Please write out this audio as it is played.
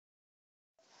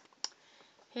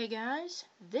Hey guys,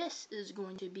 this is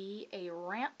going to be a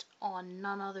rant on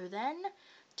none other than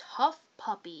Tough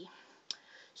Puppy.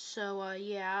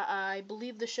 Yeah, I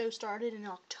believe the show started in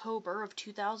October of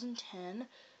 2010.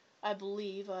 I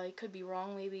believe, I could be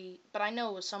wrong, maybe, but I know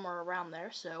it was somewhere around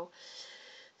there, so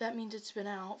that means it's been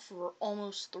out for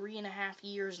almost 3.5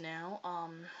 years now.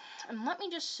 And let me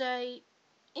just say,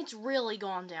 it's really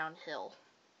gone downhill.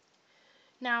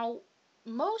 Now,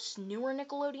 most newer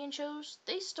Nickelodeon shows,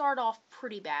 they start off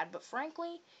pretty bad, but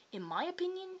frankly, in my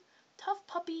opinion, Tough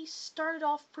Puppy started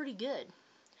off pretty good.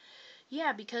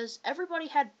 Yeah, because everybody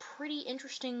had pretty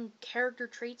interesting character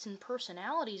traits and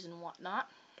personalities and whatnot,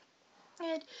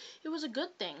 and it was a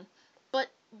good thing.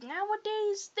 But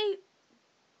nowadays,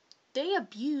 they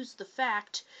abuse the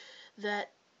fact that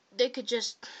they could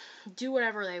just do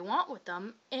whatever they want with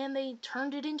them, and they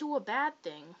turned it into a bad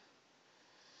thing.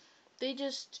 They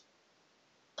just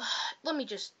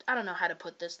I don't know how to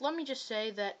put this. Let me just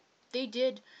say that they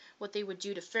did what they would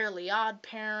do to Fairly Odd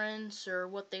Parents, or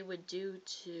what they would do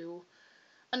to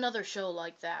another show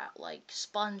like that, like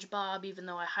SpongeBob, even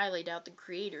though I highly doubt the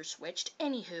creator switched.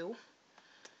 Anywho,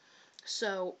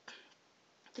 so,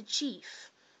 the Chief.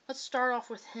 Let's start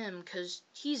off with him, because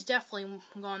he's definitely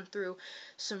gone through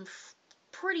some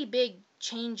pretty big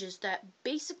changes that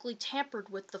basically tampered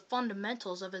with the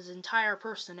fundamentals of his entire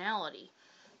personality.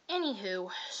 Anywho,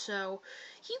 so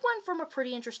he went from a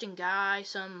pretty interesting guy,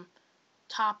 some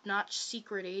top-notch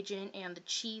secret agent and the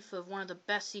chief of one of the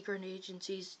best secret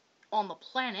agencies on the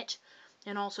planet,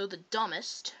 and also the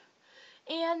dumbest,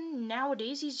 and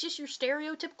nowadays he's just your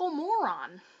stereotypical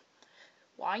moron.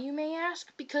 Why, you may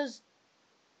ask? Because,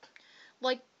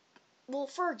 well,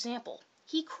 for example,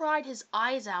 he cried his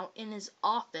eyes out in his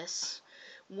office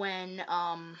when,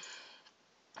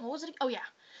 what was it? Oh, yeah.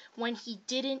 When he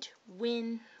didn't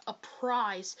win a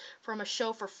prize from a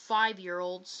show for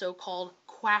 5-year-olds, so-called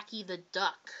Quacky the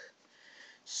Duck.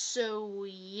 So,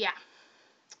 yeah.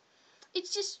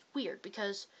 It's just weird,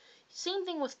 because same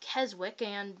thing with Keswick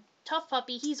and Tough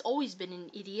Puppy. He's always been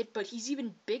an idiot, but he's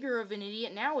even bigger of an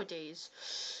idiot nowadays.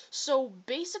 So,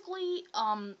 basically,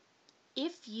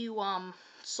 if you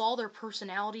saw their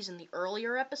personalities in the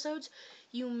earlier episodes,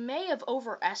 you may have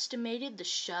overestimated the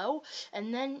show,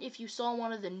 and then if you saw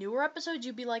one of the newer episodes,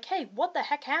 you'd be like, hey, what the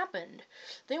heck happened?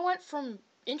 They went from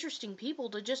interesting people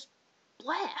to just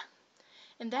blah.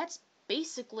 And that's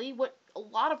basically what a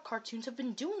lot of cartoons have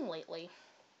been doing lately.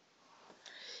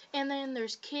 And then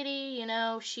there's Kitty,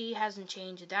 she hasn't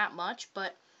changed that much,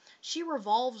 but she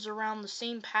revolves around the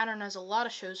same pattern as a lot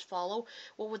of shows follow,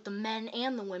 what with the men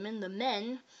and the women. The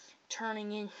men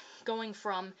going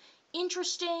from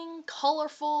interesting,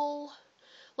 colorful,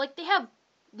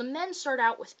 the men start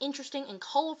out with interesting and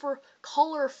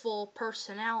colorful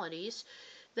personalities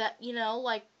that,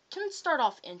 can start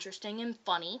off interesting and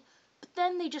funny, but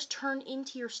then they just turn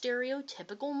into your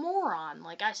stereotypical moron,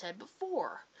 like I said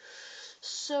before.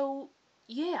 So,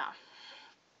 yeah.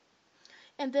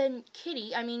 And then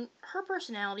Kitty, her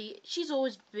personality, she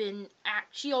always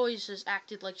has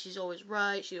acted like she's always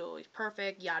right, she's always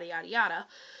perfect, yada yada yada.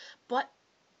 But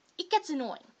it gets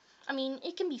annoying.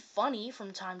 It can be funny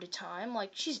from time to time.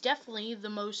 Like, she's definitely the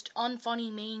most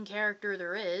unfunny main character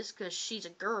there is, because she's a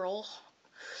girl.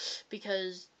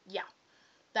 Because, yeah,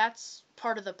 that's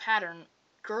part of the pattern.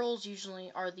 Girls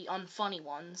usually are the unfunny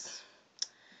ones.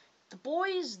 The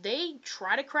boys, they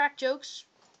try to crack jokes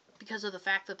because of the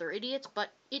fact that they're idiots, but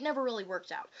it never really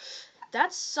works out.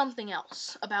 That's something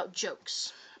else about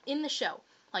jokes in the show.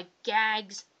 Like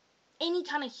gags, any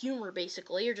kind of humor,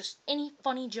 basically, or just any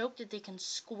funny joke that they can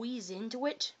squeeze into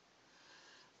it.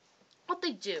 What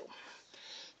they do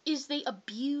is they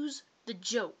abuse the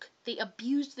joke. They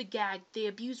abuse the gag. They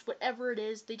abuse whatever it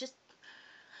is.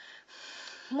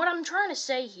 What I'm trying to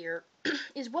say here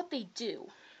is what they do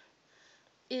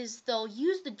is they'll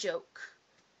use the joke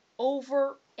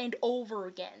over and over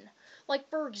again. Like,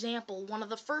 for example, one of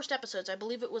the first episodes, I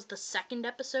believe it was the second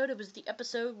episode, it was the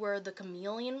episode where the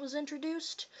chameleon was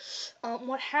introduced.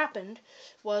 What happened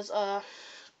was,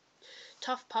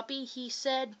 Tough Puppy, he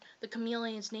said the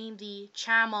chameleon's name the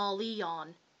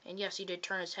Chameleon. And yes, he did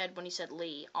turn his head when he said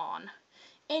Lee on.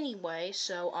 Anyway,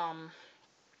 so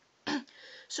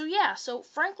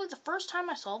frankly, the first time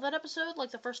I saw that episode,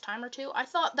 like the first time or two, I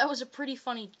thought that was a pretty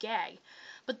funny gag.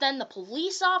 But then the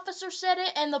police officer said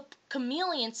it, and the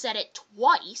chameleon said it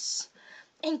twice.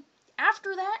 And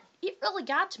after that, it really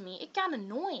got to me. It got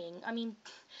annoying.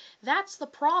 That's the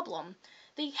problem.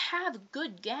 They have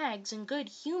good gags and good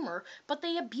humor, but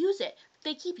they abuse it.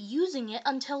 They keep using it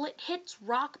until it hits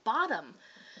rock bottom.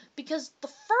 Because the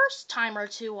first time or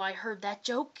two I heard that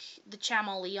joke, the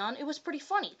Chameleon, it was pretty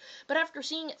funny. But after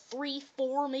seeing it 3,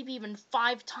 4, maybe even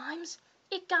 5 times,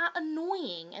 it got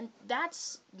annoying. And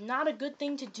that's not a good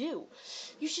thing to do.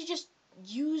 You should just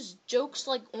use jokes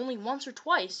like only once or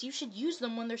twice. You should use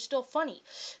them when they're still funny.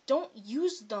 Don't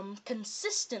use them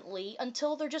consistently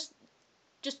until they're just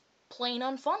plain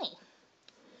unfunny.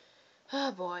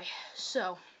 Oh boy.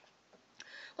 So,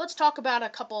 let's talk about a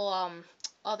couple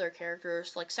other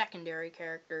characters, like secondary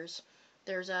characters.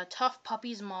 There's a Tough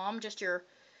Puppy's mom, just your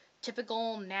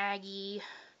typical naggy,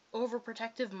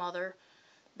 overprotective mother.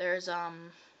 There's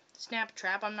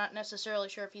Snaptrap. I'm not necessarily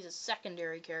sure if he's a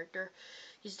secondary character.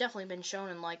 He's definitely been shown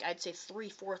in, like, I'd say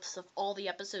 3/4 of all the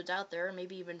episodes out there,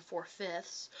 maybe even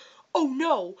 4/5. Oh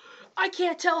no! I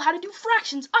can't tell how to do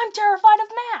fractions! I'm terrified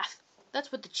of math!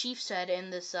 That's what the chief said in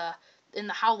this, in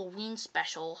the Halloween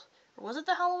special. Or was it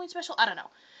the Halloween special? I don't know.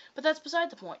 But that's beside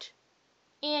the point.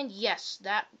 And yes,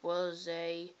 that was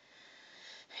a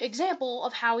example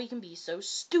of how he can be so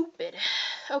stupid.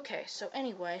 Okay, so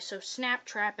anyway, so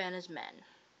Snaptrap and his men.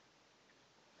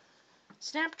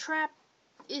 Snaptrap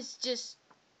is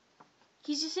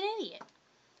he's just an idiot.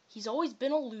 He's always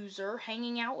been a loser,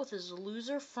 hanging out with his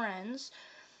loser friends,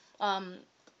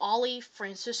 Ollie,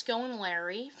 Francisco, and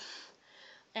Larry.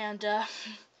 And,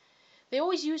 they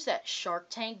always use that Shark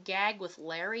Tank gag with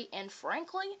Larry, and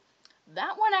frankly,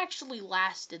 that one actually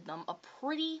lasted them a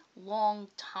pretty long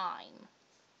time.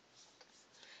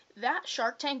 That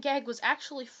Shark Tank gag was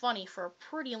actually funny for a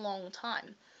pretty long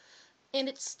time. And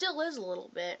it still is a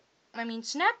little bit. I mean,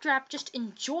 Snaptrap just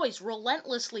enjoys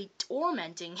relentlessly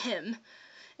tormenting him.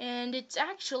 And it's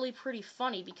actually pretty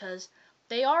funny because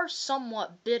they are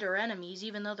somewhat bitter enemies,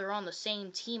 even though they're on the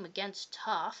same team against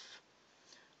TUFF.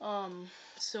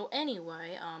 So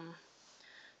anyway,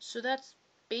 so that's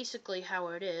basically how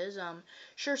it is.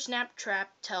 Sure, Snaptrap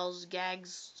tells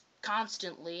gags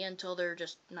constantly until they're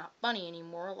just not funny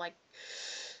anymore, like,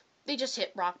 they just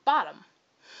hit rock bottom.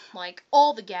 Like,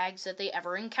 all the gags that they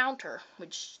ever encounter,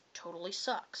 which totally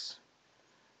sucks.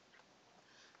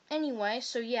 Anyway,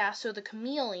 so yeah, so the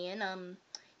chameleon,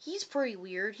 he's pretty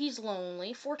weird. He's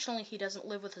lonely. Fortunately, he doesn't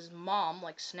live with his mom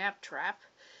like Snaptrap.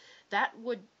 That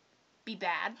would be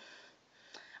bad.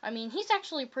 I mean, he's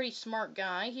actually a pretty smart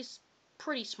guy. He's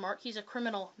pretty smart. He's a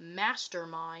criminal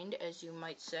mastermind, as you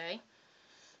might say.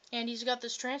 And he's got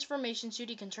this transformation suit.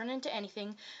 He can turn into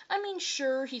anything. I mean,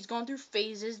 sure, he's gone through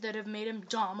phases that have made him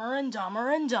dumber and dumber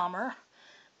and dumber.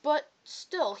 But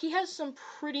still, he has some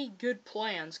pretty good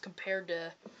plans compared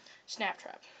to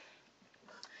Snaptrap.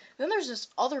 Then there's this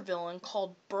other villain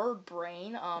called Bird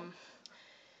Brain.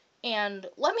 And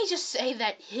let me just say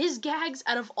that his gags,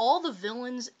 out of all the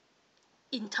villains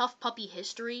in Tough Puppy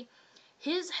history,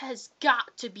 his has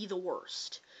got to be the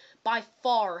worst. By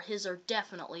far, his are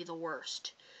definitely the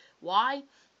worst. Why?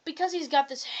 Because he's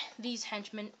got these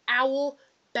henchmen, Owl,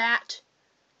 Bat,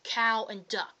 Cow, and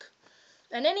Duck.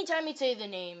 And anytime he'd say the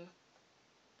name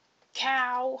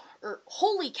Cow, or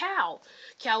Holy Cow,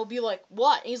 Cow would be like,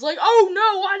 what? And he's like, oh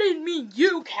no, I didn't mean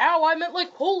you, Cow, I meant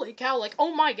like Holy Cow, like,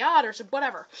 oh my god, or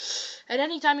whatever. And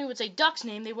anytime he would say Duck's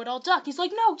name, they would all duck. He's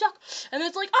like, no, Duck. And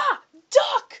it's like,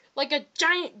 Duck! Like a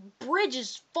giant bridge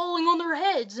is falling on their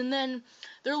heads, and then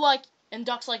they're like, and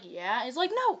Duck's like, yeah, and he's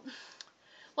like, no.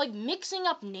 Like, mixing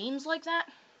up names like that.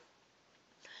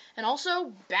 And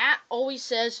also, Bat always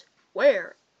says,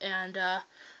 where? And, Owl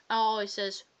always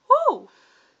says, who?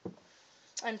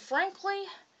 And frankly,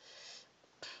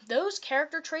 those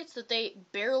character traits that they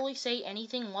barely say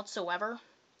anything whatsoever,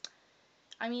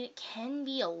 I mean, it can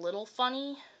be a little funny. I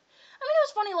mean, it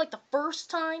was funny like the first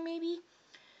time, maybe.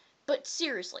 But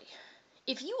seriously,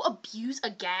 if you abuse a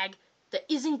gag that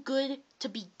isn't good to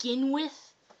begin with,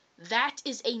 that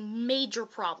is a major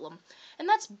problem. And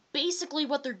that's basically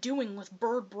what they're doing with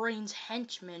Bird Brain's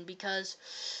henchmen, because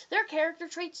their character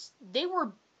traits, they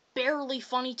were barely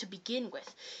funny to begin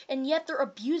with, and yet they're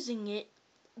abusing it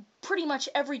pretty much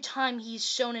every time he's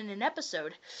shown in an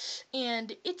episode.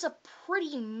 And it's a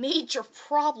pretty major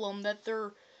problem that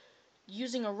they're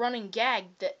using a running gag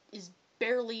that is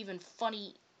barely even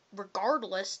funny,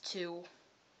 regardless to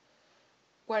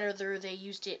whether they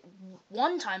used it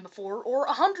one time before or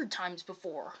 100 times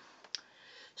before.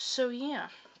 So yeah.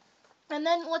 And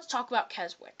then let's talk about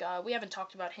Keswick. We haven't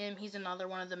talked about him. He's another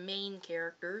one of the main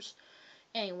characters.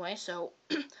 Anyway, so,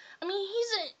 I mean,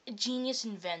 he's a genius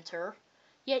inventor,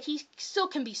 yet he still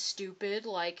can be stupid.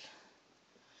 Like,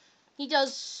 he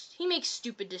makes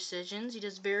stupid decisions. He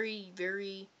does very,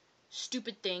 very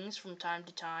stupid things from time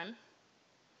to time.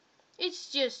 It's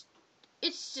just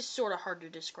sort of hard to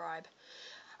describe.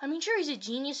 I mean, sure, he's a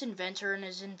genius inventor and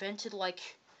has invented, like,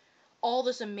 all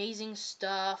this amazing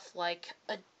stuff, like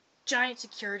a giant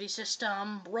security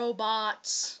system,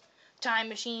 robots, time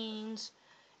machines,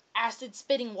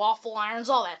 acid-spitting waffle irons,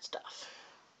 all that stuff.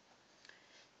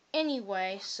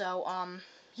 Anyway, so,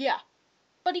 yeah.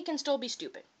 But he can still be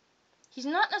stupid. He's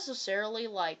not necessarily,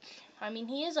 like, I mean,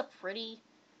 he is a pretty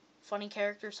funny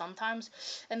character sometimes,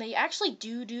 and they actually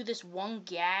do this one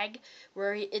gag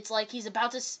where it's like he's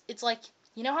about to, it's like,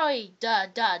 you know how he does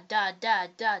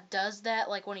that,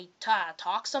 like, when he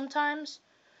talks sometimes?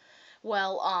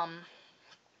 Well,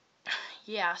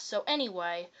 yeah, so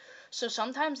anyway, so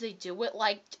sometimes they do it,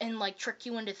 like, and, like, trick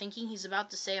you into thinking he's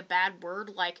about to say a bad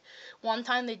word. Like, one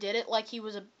time they did it like he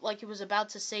was about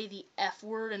to say the F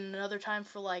word, and another time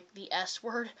for, like, the S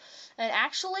word. And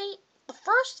actually, the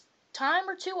first time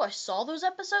or two I saw those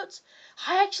episodes,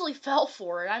 I actually fell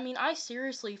for it. I mean, I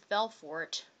seriously fell for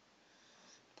it.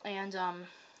 And,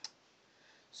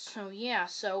 so yeah,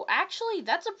 so actually,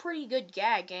 that's a pretty good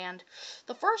gag, and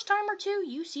the first time or two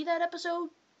you see that episode,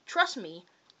 trust me,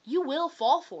 you will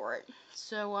fall for it.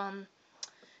 So,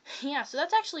 yeah, so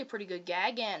that's actually a pretty good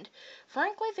gag, and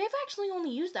frankly, they've actually only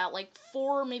used that like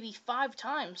 4, maybe 5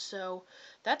 times, so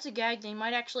that's a gag they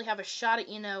might actually have a shot at,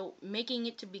 making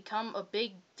it to become a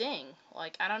big thing.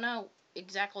 Like, I don't know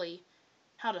exactly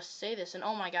how to say this, and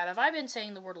oh my god, have I been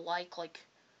saying the word like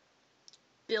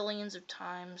billions of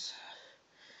times?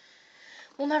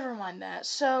 Well, never mind that.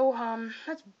 So,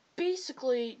 that's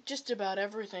basically just about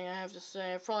everything I have to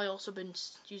say. I've probably also been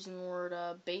using the word,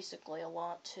 basically a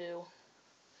lot, too.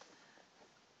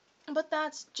 But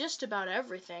that's just about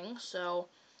everything, so,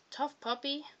 Tough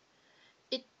Puppy,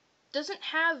 it doesn't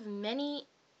have many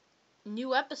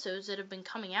new episodes that have been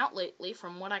coming out lately,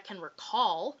 from what I can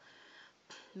recall.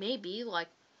 Maybe, but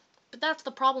that's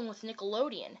the problem with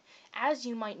Nickelodeon. As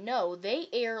you might know, they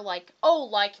air,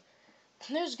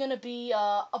 there's gonna be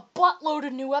a buttload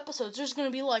of new episodes. There's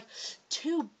gonna be like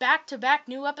 2 back-to-back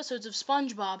new episodes of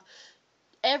SpongeBob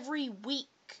every week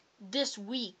this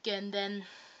week, and then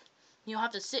you'll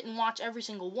have to sit and watch every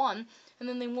single one, and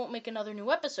then they won't make another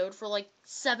new episode for like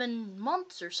 7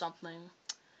 months or something.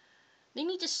 They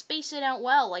need to space it out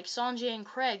well, like Sanjay and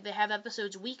Craig. They have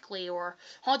episodes weekly, or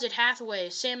Haunted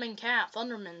Hathaway, Sam and Cat,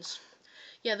 Thundermans.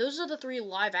 Yeah, those are the 3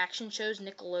 live-action shows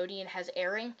Nickelodeon has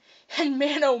airing, and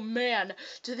man, oh man,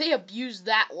 do they abuse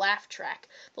that laugh track.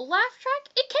 The laugh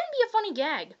track, it can be a funny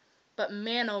gag, but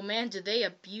man, oh man, do they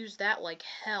abuse that like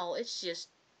hell. It's just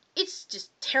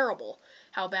terrible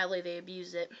how badly they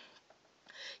abuse it.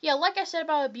 Yeah, like I said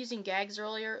about abusing gags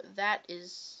earlier, that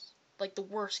is like the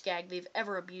worst gag they've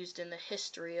ever abused in the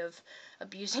history of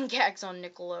abusing gags on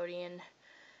Nickelodeon.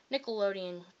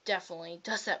 Nickelodeon definitely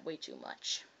does that way too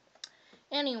much.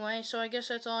 Anyway, so I guess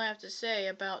that's all I have to say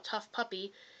about Tough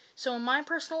Puppy. So in my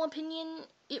personal opinion,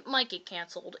 it might get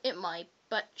canceled. It might,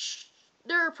 but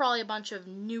there are probably a bunch of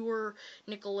newer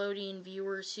Nickelodeon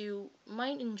viewers who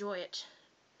might enjoy it.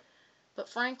 But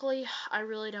frankly, I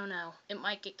really don't know. It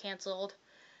might get canceled,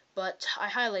 but I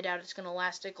highly doubt it's going to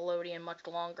last Nickelodeon much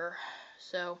longer.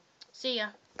 So, see ya.